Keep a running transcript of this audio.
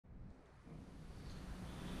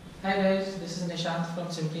Hi guys, this is Nishant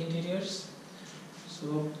from Simply Interiors.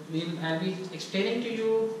 I'll be explaining to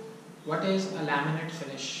you what is a laminate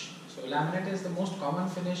finish. So laminate is the most common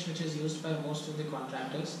finish which is used by most of the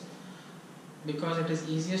contractors because it is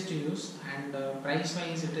easiest to use, and price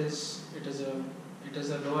wise it is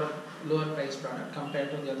a lower price product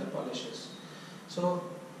compared to the other polishes. So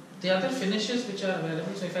the other finishes which are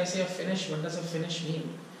available. So if I say a finish, what does a finish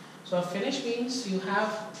mean? So a finish means you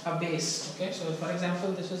have a base. Okay, so for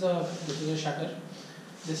example, this is a shutter.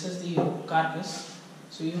 This is the carcass.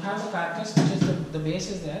 So you have a carcass which is the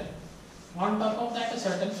base is there. On top of that, a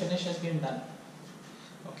certain finish has been done.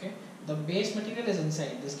 Okay, the base material is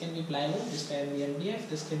inside. This can be plywood, this can be MDF,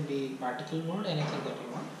 this can be particle board, anything that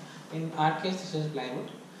you want. In our case, this is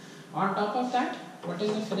plywood. On top of that, what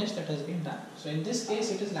is the finish that has been done? So in this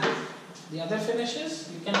case, it is laminate. The other finishes,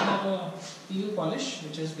 you can have a PU polish,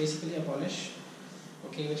 which is basically a polish,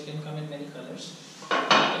 okay, which can come in many colors. You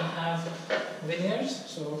can have veneers,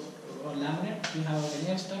 so or laminate, you have a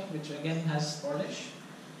veneer stuck, which again has polish.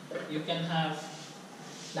 You can have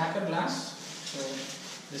lacquer glass, so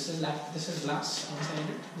this is glass inside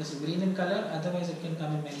it. This is green in color, otherwise it can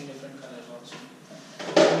come in many different colors also.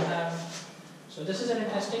 You have, so this is an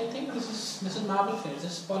interesting thing. This is marble face.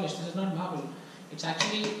 This is polish. This is not marble. It's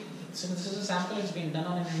actually, since this is a sample, it's been done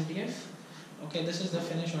on an MDF. Okay, this is the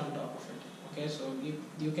finish on top of it. Okay, so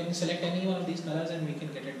you can select any one of these colors and we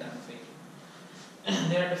can get it done for you.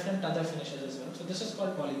 There are different other finishes as well. So this is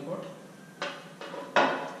called polycoat,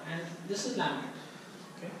 and this is laminate.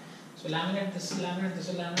 Okay, so laminate. This is laminate. This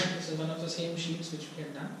is laminate. This is one of the same sheets which we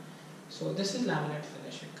had done. So this is laminate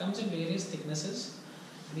finish. It comes in various thicknesses.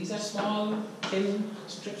 These are small, thin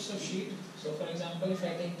strips of sheet. So for example, if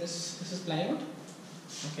I take this is plywood.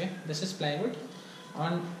 Okay, this is plywood.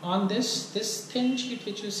 On this thin sheet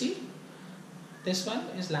which you see, this one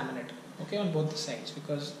is laminate. Okay, on both the sides,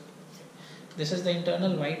 because this is the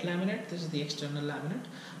internal white laminate, this is the external laminate.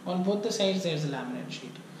 On both the sides there is a laminate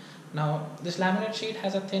sheet. Now this laminate sheet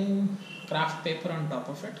has a thin craft paper on top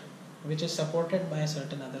of it, which is supported by a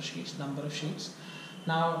certain other sheets, number of sheets.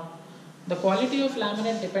 Now the quality of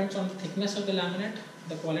laminate depends on the thickness of the laminate,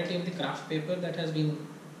 the quality of the craft paper that has been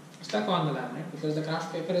stuck on the laminate, because the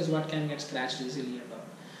craft paper is what can get scratched easily and all.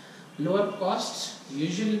 Lower costs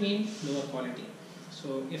usually mean lower quality.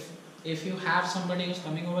 So if you have somebody who's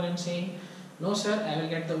coming over and saying, no sir, I will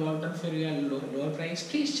get the work done for you at a lower price,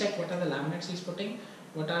 please check what are the laminates he's putting,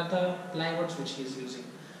 what are the plywoods which he is using.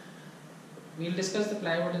 We'll discuss the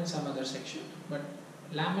plywood in some other section, but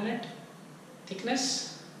laminate,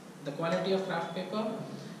 thickness, the quality of craft paper,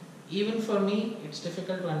 even for me, it's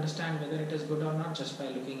difficult to understand whether it is good or not just by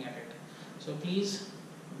looking at it. So please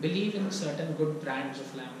believe in certain good brands of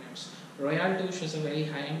laminates. Royal Touche is a very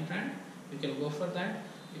high-end brand. You can go for that.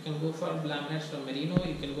 You can go for laminates from Merino.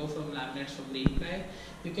 You can go for laminates from Green Ply.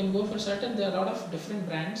 You can go for certain. There are a lot of different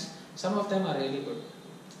brands. Some of them are really good.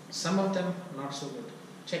 Some of them not so good.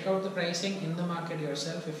 Check out the pricing in the market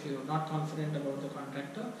yourself if you're not confident about the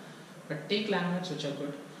contractor. But take laminates which are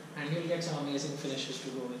good, and you'll get some amazing finishes to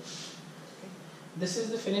go with. Okay. This is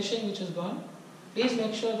the finishing which is gone. Please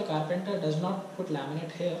make sure the carpenter does not put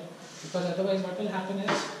laminate here, because otherwise what will happen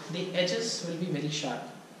is the edges will be very sharp.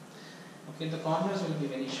 Okay, the corners will be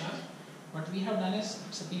very sharp. What we have done is,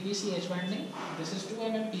 it's a PVC edge banding. This is 2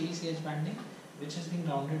 mm PVC edge banding which has been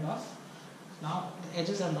rounded off. Now the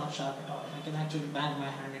edges are not sharp at all. I can actually bang my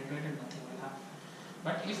hand into it and nothing will happen.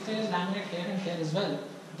 But if there is laminate here and here as well,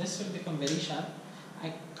 this will become very sharp.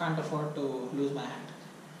 I can't afford to lose my hand.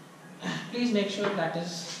 Please make sure that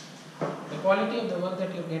is the quality of the work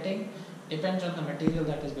that you're getting depends on the material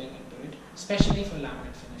that is going into it, especially for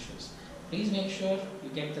laminate finishes. Please make sure you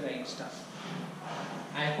get the right stuff.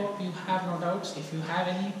 I hope you have no doubts. If you have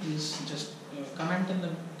any, please just comment in the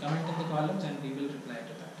columns and we will reply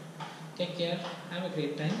to that. Take care. Have a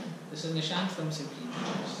great time. This is Nishant from Simply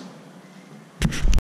Interiors.